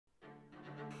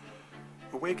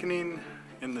Awakening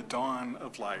in the dawn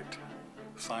of light,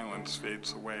 silence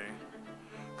fades away.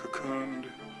 Cocooned,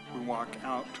 we walk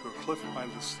out to a cliff by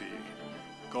the sea.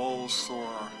 Gulls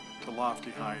soar to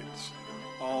lofty heights.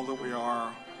 All that we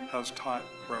are has taught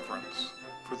reverence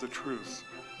for the truth,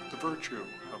 the virtue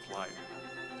of light.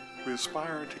 We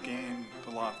aspire to gain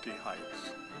the lofty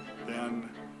heights. Then,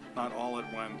 not all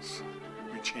at once,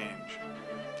 we change.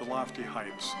 The lofty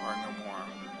heights are no more.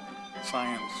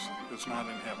 Science is not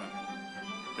in heaven.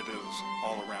 It is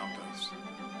all around us.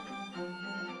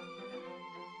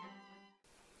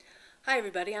 Hi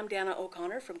everybody, I'm Dana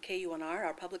O'Connor from KUNR,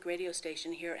 our public radio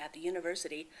station here at the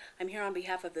university. I'm here on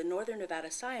behalf of the Northern Nevada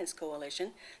Science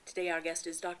Coalition. Today our guest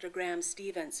is Dr. Graeme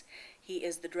Stephens. He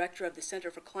is the director of the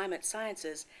Center for Climate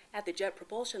Sciences at the Jet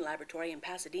Propulsion Laboratory in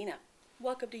Pasadena.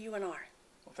 Welcome to UNR.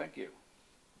 Well, thank you.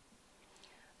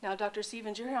 Now, Dr.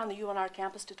 Stephens, you're here on the UNR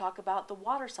campus to talk about the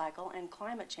water cycle and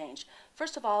climate change.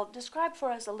 First of all, describe for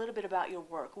us a little bit about your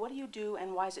work. What do you do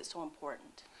and why is it so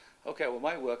important? Okay, well,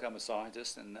 my work, I'm a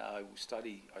scientist and I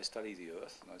study the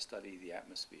Earth and I study the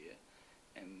atmosphere,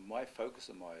 and my focus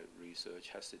of my research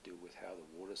has to do with how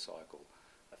the water cycle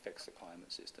affects the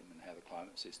climate system and how the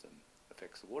climate system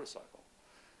affects the water cycle.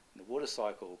 And the water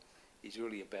cycle is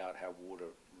really about how water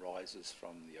rises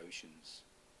from the oceans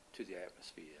to the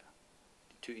atmosphere,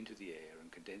 into the air,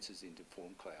 and condenses into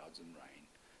form clouds and rain,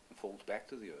 and falls back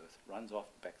to the Earth, runs off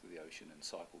back to the ocean and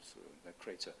cycles through. And that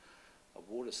creates a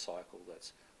water cycle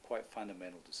that's quite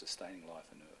fundamental to sustaining life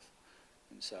on Earth.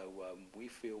 And so we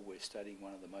feel we're studying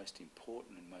one of the most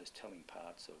important and most telling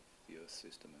parts of the Earth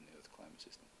system and the Earth climate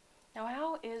system. Now,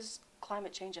 how is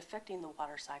climate change affecting the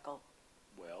water cycle?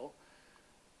 Well,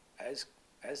 as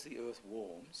the Earth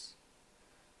warms,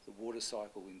 the water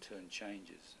cycle in turn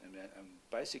changes. And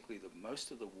basically most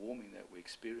of the warming that we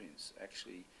experience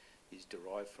actually is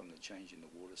derived from the change in the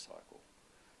water cycle.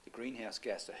 The greenhouse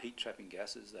gas, the heat-trapping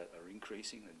gases that are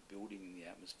increasing and building in the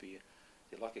atmosphere,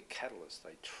 they're like a catalyst.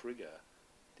 They trigger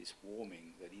this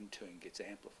warming that in turn gets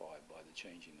amplified by the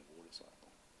change in the water cycle.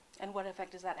 And what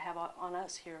effect does that have on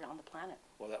us here on the planet?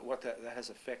 Well, that has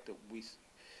effect that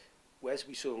as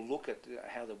we sort of look at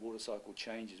how the water cycle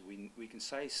changes, we can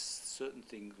say certain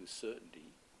things with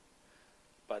certainty,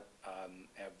 but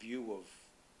our view of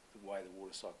the way the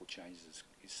water cycle changes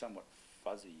is somewhat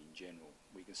fuzzy in general.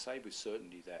 We can say with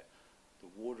certainty that the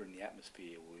water in the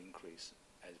atmosphere will increase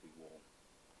as we warm,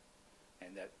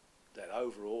 and that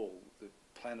overall the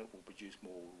planet will produce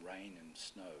more rain and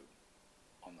snow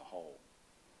on the whole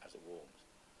as it warms.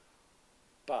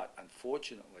 But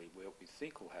unfortunately, what we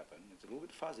think will happen, it's a little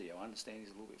bit fuzzy, our understanding is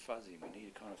a little bit fuzzy, and we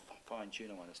need to kind of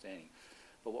fine-tune our understanding.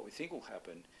 But what we think will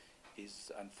happen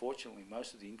is, unfortunately,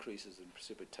 most of the increases in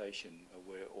precipitation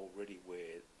are already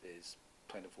where there's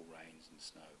plentiful rains and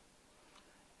snow.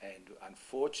 And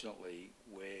unfortunately,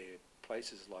 where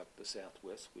places like the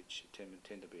southwest, which tend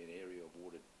to be an area of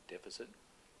water deficit,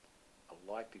 are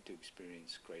likely to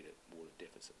experience greater water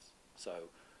deficits. So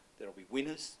there'll be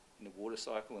winners in the water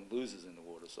cycle and losers in the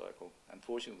water cycle.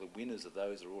 Unfortunately, the winners are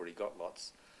those who already got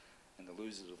lots, and the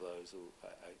losers are those who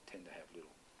tend to have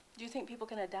little. Do you think people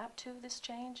can adapt to this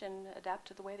change and adapt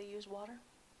to the way they use water?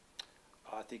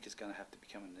 I think it's going to have to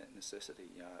become a necessity.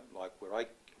 Like where I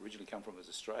originally come from as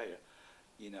Australia,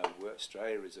 where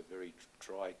Australia is a very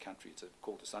dry country. It's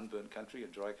called a sunburned country, a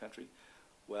dry country.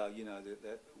 Well,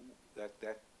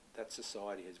 that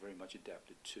society has very much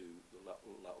adapted to the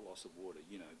loss of water.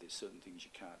 There's certain things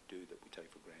you can't do that we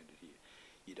take for granted here.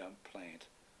 You don't plant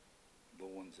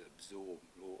lawns that absorb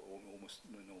almost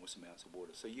enormous amounts of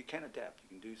water. So you can adapt.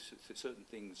 You can do certain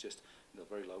things just at a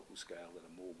very local scale that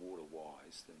are more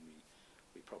water-wise than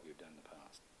we probably have done in the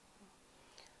past.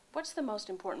 What's the most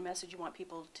important message you want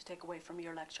people to take away from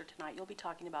your lecture tonight? You'll be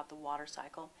talking about the water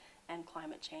cycle and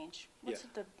climate change. What's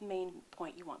the main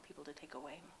point you want people to take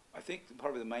away? I think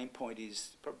probably the main point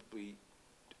is probably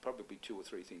two or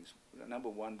three things. Number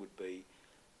one would be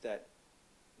that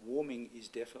warming is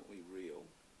definitely real.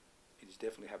 It is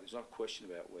definitely happening. There's not a question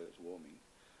about whether it's warming.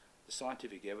 The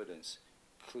scientific evidence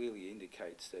clearly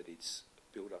indicates that it's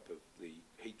build up of the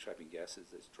heat-trapping gases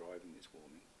that's driving this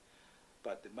warming.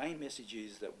 But the main message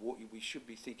is that we should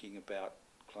be thinking about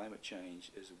climate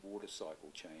change as a water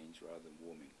cycle change rather than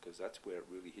warming, because that's where it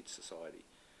really hits society.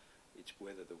 It's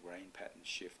whether the rain patterns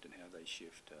shift and how they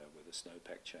shift, whether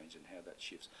snowpack change and how that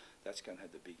shifts. That's going to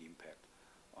have the big impact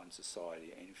on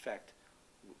society. And in fact,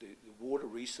 the water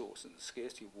resource and the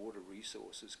scarcity of water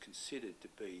resource is considered to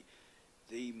be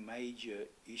the major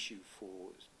issue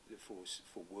for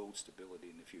world stability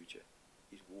in the future.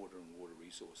 Is water and water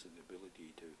resource and the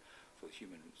ability for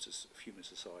human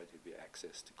society to be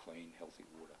access to clean, healthy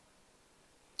water.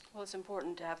 Well, it's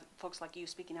important to have folks like you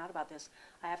speaking out about this.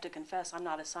 I have to confess, I'm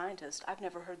not a scientist. I've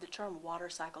never heard the term water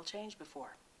cycle change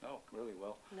before. Oh, really?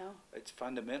 Well, No. it's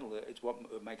fundamental. It's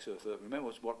what makes Earth Earth. Remember,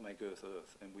 it's what makes Earth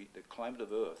Earth, and the climate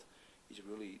of Earth is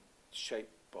really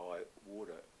shaped by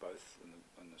water, both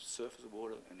on the surface of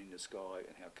water and in the sky,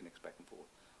 and how it connects back and forth.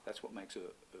 That's what makes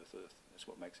Earth Earth. That's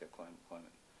what makes our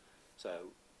climate.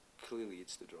 So clearly,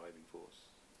 it's the driving force.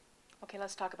 Okay,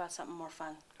 let's talk about something more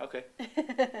fun. Okay.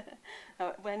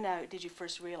 When did you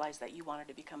first realize that you wanted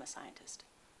to become a scientist?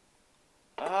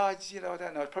 I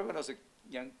don't know. Probably when I was a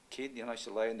young kid, I used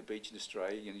to lay on the beach in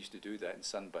Australia, used to do that and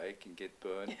sunbake and get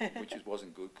burned, which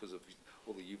wasn't good because of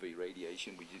all the UV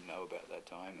radiation we didn't know about at that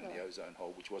time, and the ozone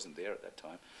hole, which wasn't there at that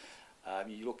time.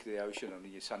 You look at the ocean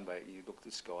and you sunbake, you look at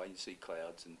the sky, you see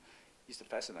clouds, and it used to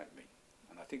fascinate me.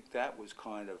 And I think that was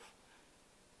kind of,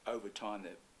 over time,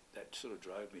 that sort of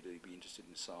drove me to be interested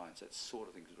in science. That sort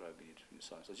of thing drove me interested in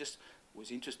science. I just was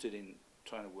interested in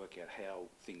trying to work out how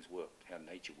things worked, how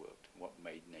nature worked, what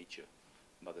made nature,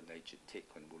 Mother Nature tick,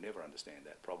 and we'll never understand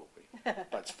that probably. But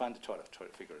it's fun to try to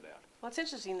figure it out. Well, it's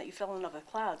interesting that you fell in love with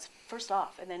clouds first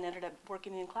off, and then ended up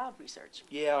working in cloud research.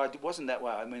 Yeah, it wasn't that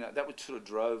way. I mean, that would sort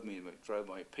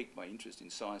of piqued my interest in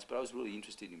science. But I was really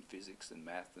interested in physics and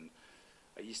math, and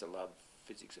I used to love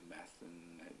physics and math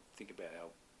and think about how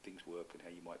things work and how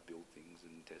you might build things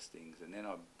and test things. And then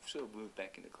I sort of moved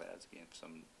back into clouds again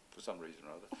for some reason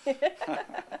or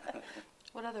other.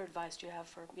 What other advice do you have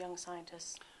for young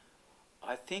scientists?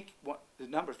 I think a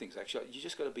number of things actually. You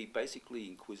just got to be basically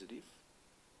inquisitive.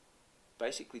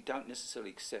 Basically, don't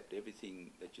necessarily accept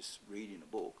everything that you just read in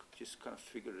a book. Just kind of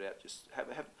figure it out. Just have.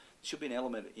 There should be an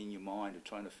element in your mind of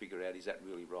trying to figure out, is that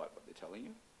really right what they're telling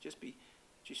you? Just be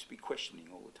questioning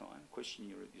all the time.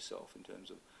 Question yourself in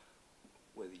terms of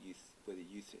whether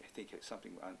you think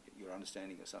something, your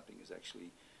understanding of something is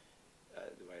actually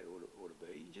the way it ought to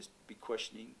be. Just be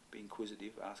questioning, be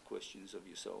inquisitive, ask questions of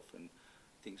yourself and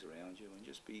things around you, and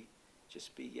just be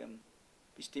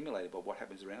stimulated by what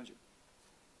happens around you.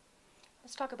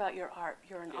 Let's talk about your art.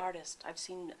 You're an artist. I've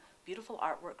seen beautiful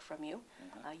artwork from you.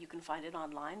 You can find it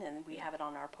online, and we have it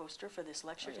on our poster for this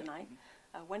lecture tonight.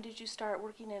 When did you start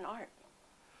working in art?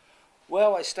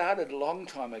 Well, I started a long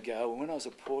time ago. When I was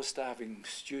a poor, starving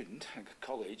student at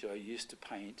college, I used to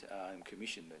paint. I'm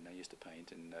commissioned, and I used to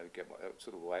paint, and that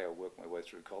sort of way I worked my way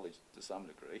through college to some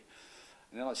degree.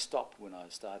 And then I stopped when I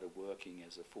started working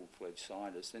as a full-fledged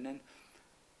scientist. And then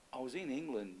I was in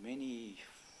England in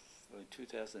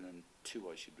 2002,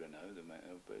 I should know.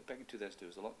 But back in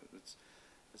 2002,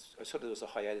 there was a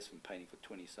hiatus from painting for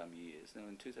 20-some years. Now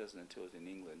in 2002, I was in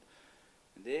England,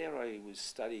 and there I was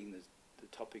studying the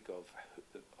topic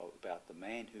about the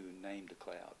man who named the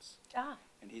clouds.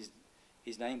 And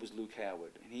his name was Luke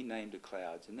Howard, and he named the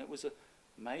clouds, and it was a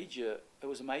major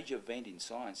event in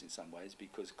science in some ways,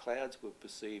 because clouds were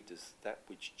perceived as that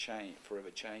which forever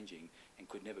changing and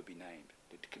could never be named.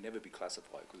 It could never be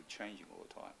classified because it's changing all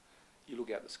the time. You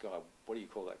look out at the sky, what do you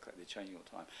call that cloud? They're changing all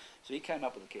the time. So he came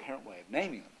up with a coherent way of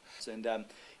naming them. And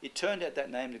it turned out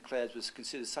that naming the clouds was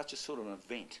considered such a sort of an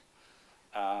event,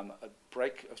 a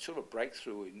sort of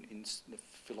breakthrough in the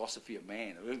philosophy of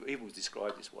man. It even was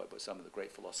described this way by some of the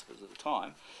great philosophers at the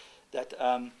time, that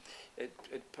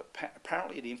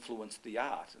apparently it influenced the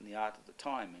art at the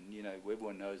time. And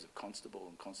everyone knows of Constable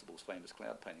and Constable's famous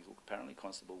cloud paintings. Well, apparently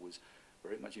Constable was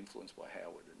very much influenced by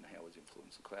Howard, and Howard's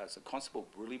influenced the clouds. So Constable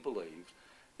really believed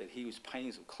that his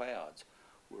paintings of clouds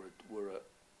were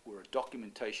a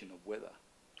documentation of weather,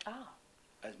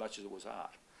 as much as it was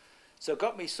art. So it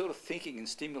got me sort of thinking and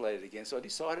stimulated again. So I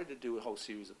decided to do a whole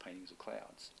series of paintings of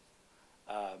clouds,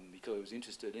 because I was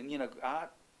interested in,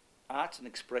 art's an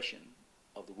expression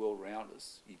of the world around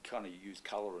us. You kind of use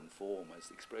colour and form as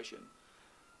the expression,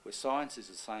 where science is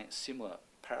a similar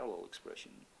parallel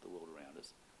expression of the world around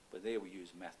us, but there we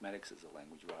use mathematics as a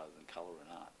language rather than colour and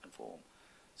art and form.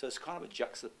 So it's kind of a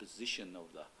juxtaposition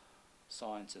of the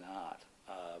science and art,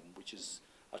 which is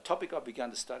a topic I've begun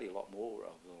to study a lot more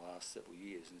over the last several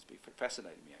years, and it's been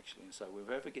fascinating me actually. And so if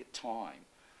I ever get time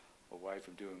away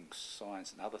from doing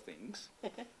science and other things,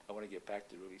 I want to get back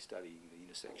to really studying the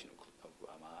intersection of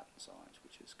art and science,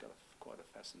 which has got quite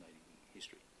a fascinating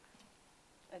history.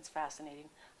 It's fascinating.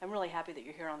 I'm really happy that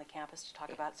you're here on the campus to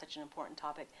talk about such an important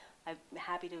topic. I'm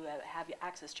happy to have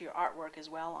access to your artwork as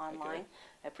well online.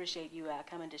 I appreciate you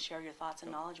coming to share your thoughts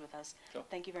and knowledge with us.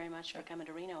 Thank you very much for coming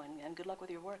to Reno, and good luck with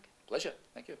your work. Pleasure.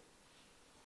 Thank you.